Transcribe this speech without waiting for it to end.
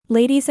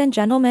Ladies and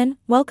gentlemen,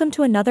 welcome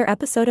to another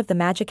episode of the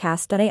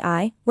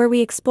Magicast.ai, where we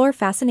explore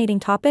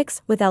fascinating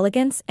topics with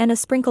elegance and a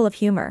sprinkle of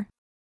humor.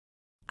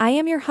 I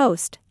am your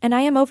host, and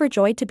I am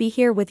overjoyed to be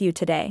here with you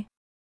today.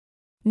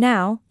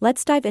 Now,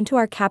 let's dive into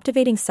our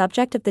captivating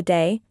subject of the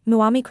day,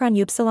 Mu Omicron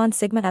Upsilon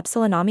Sigma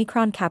Epsilon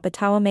Omicron Kappa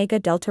Tau Omega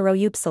Delta Rho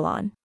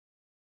Upsilon.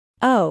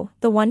 Oh,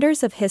 the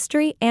wonders of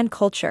history and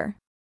culture.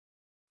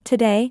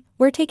 Today,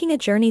 we're taking a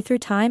journey through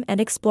time and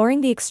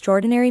exploring the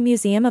extraordinary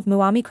museum of Mu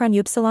Omicron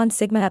Upsilon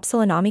Sigma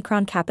Epsilon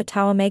Omicron Kappa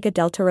Tau Omega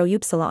Delta Rho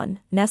Upsilon.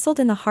 Nestled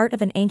in the heart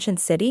of an ancient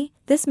city,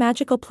 this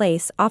magical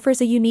place offers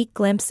a unique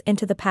glimpse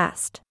into the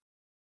past.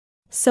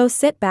 So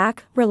sit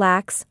back,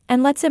 relax,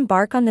 and let's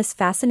embark on this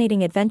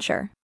fascinating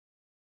adventure.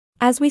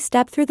 As we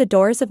step through the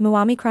doors of Mu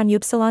Omicron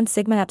Upsilon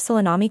Sigma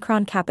Epsilon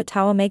Omicron Kappa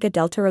Tau Omega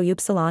Delta Rho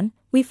Upsilon,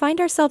 we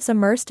find ourselves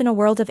immersed in a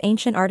world of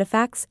ancient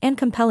artifacts and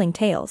compelling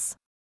tales.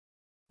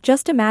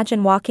 Just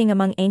imagine walking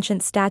among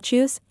ancient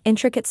statues,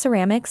 intricate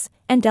ceramics,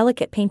 and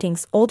delicate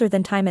paintings older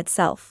than time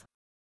itself.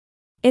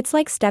 It's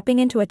like stepping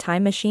into a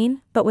time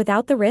machine, but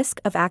without the risk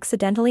of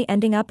accidentally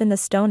ending up in the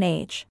Stone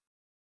Age.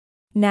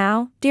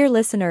 Now, dear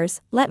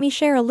listeners, let me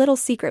share a little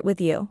secret with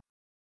you.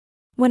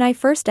 When I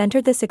first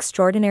entered this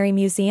extraordinary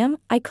museum,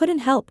 I couldn't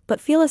help but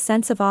feel a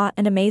sense of awe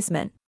and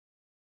amazement.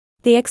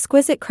 The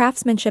exquisite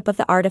craftsmanship of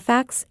the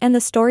artifacts and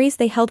the stories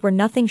they held were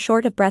nothing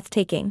short of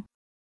breathtaking.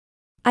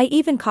 I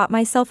even caught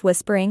myself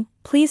whispering,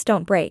 please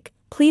don't break,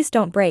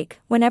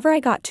 whenever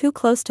I got too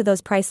close to those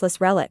priceless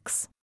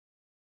relics.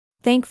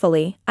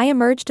 Thankfully, I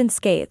emerged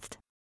unscathed.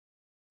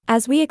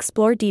 As we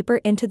explore deeper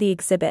into the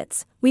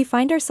exhibits, we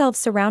find ourselves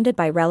surrounded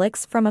by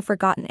relics from a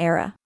forgotten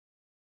era.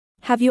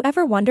 Have you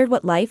ever wondered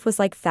what life was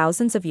like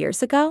thousands of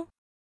years ago?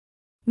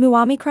 Mu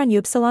Omicron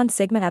Upsilon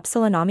Sigma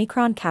Epsilon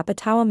Omicron Kappa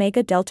Tau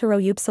Omega Delta Rho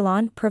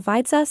Upsilon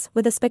provides us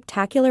with a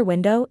spectacular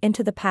window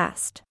into the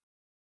past.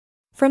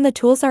 From the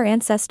tools our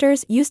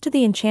ancestors used to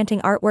the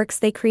enchanting artworks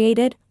they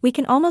created, we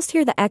can almost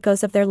hear the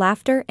echoes of their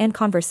laughter and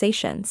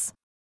conversations.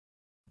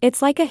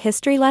 It's like a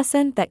history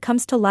lesson that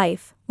comes to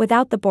life,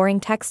 without the boring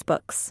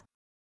textbooks.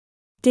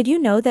 Did you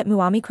know that Mu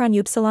Omicron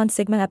Upsilon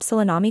Sigma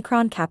Epsilon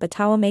Omicron Kappa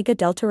Tau Omega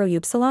Delta Rho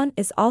Upsilon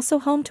is also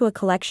home to a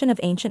collection of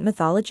ancient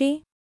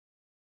mythology?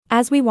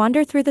 As we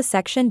wander through the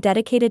section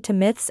dedicated to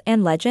myths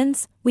and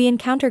legends, we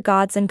encounter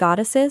gods and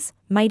goddesses,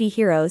 mighty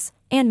heroes,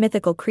 and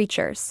mythical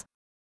creatures.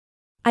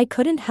 I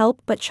couldn't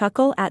help but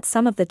chuckle at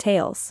some of the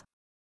tales.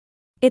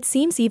 It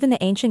seems even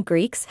the ancient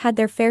Greeks had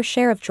their fair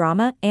share of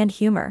drama and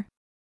humor.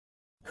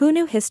 Who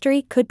knew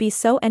history could be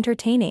so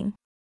entertaining?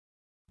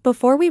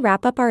 Before we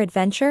wrap up our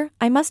adventure,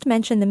 I must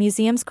mention the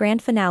museum's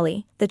grand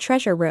finale, the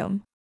treasure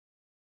room.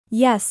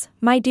 Yes,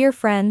 my dear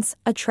friends,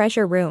 a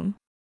treasure room.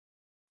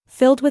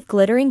 Filled with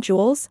glittering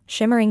jewels,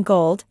 shimmering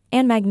gold,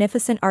 and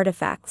magnificent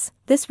artifacts,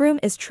 this room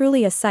is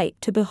truly a sight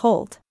to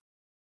behold.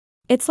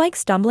 It's like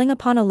stumbling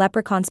upon a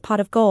leprechaun's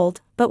pot of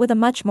gold, but with a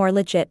much more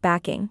legit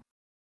backing.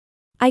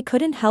 I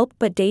couldn't help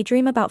but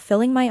daydream about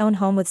filling my own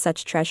home with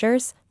such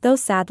treasures, though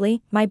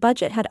sadly, my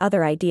budget had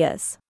other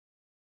ideas.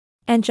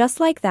 And just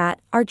like that,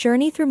 our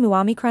journey through Mu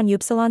Omicron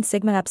Upsilon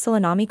Sigma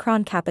Epsilon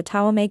Omicron Kappa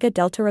Tau Omega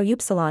Delta Rho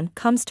Upsilon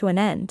comes to an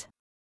end.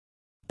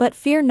 But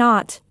fear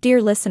not,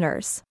 dear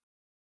listeners.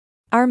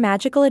 Our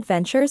magical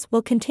adventures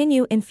will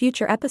continue in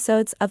future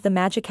episodes of the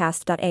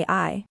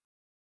Magicast.ai.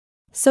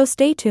 So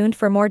stay tuned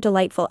for more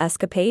delightful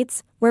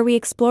escapades, where we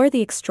explore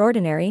the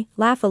extraordinary,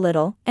 laugh a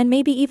little, and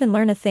maybe even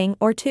learn a thing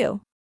or two.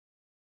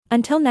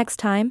 Until next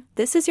time,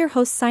 this is your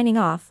host signing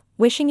off,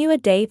 wishing you a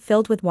day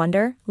filled with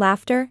wonder,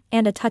 laughter,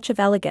 and a touch of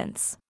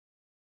elegance.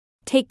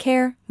 Take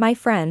care, my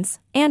friends,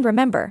 and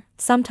remember,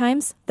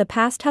 sometimes, the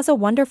past has a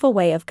wonderful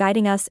way of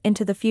guiding us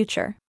into the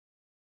future.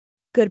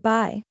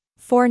 Goodbye,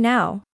 for now.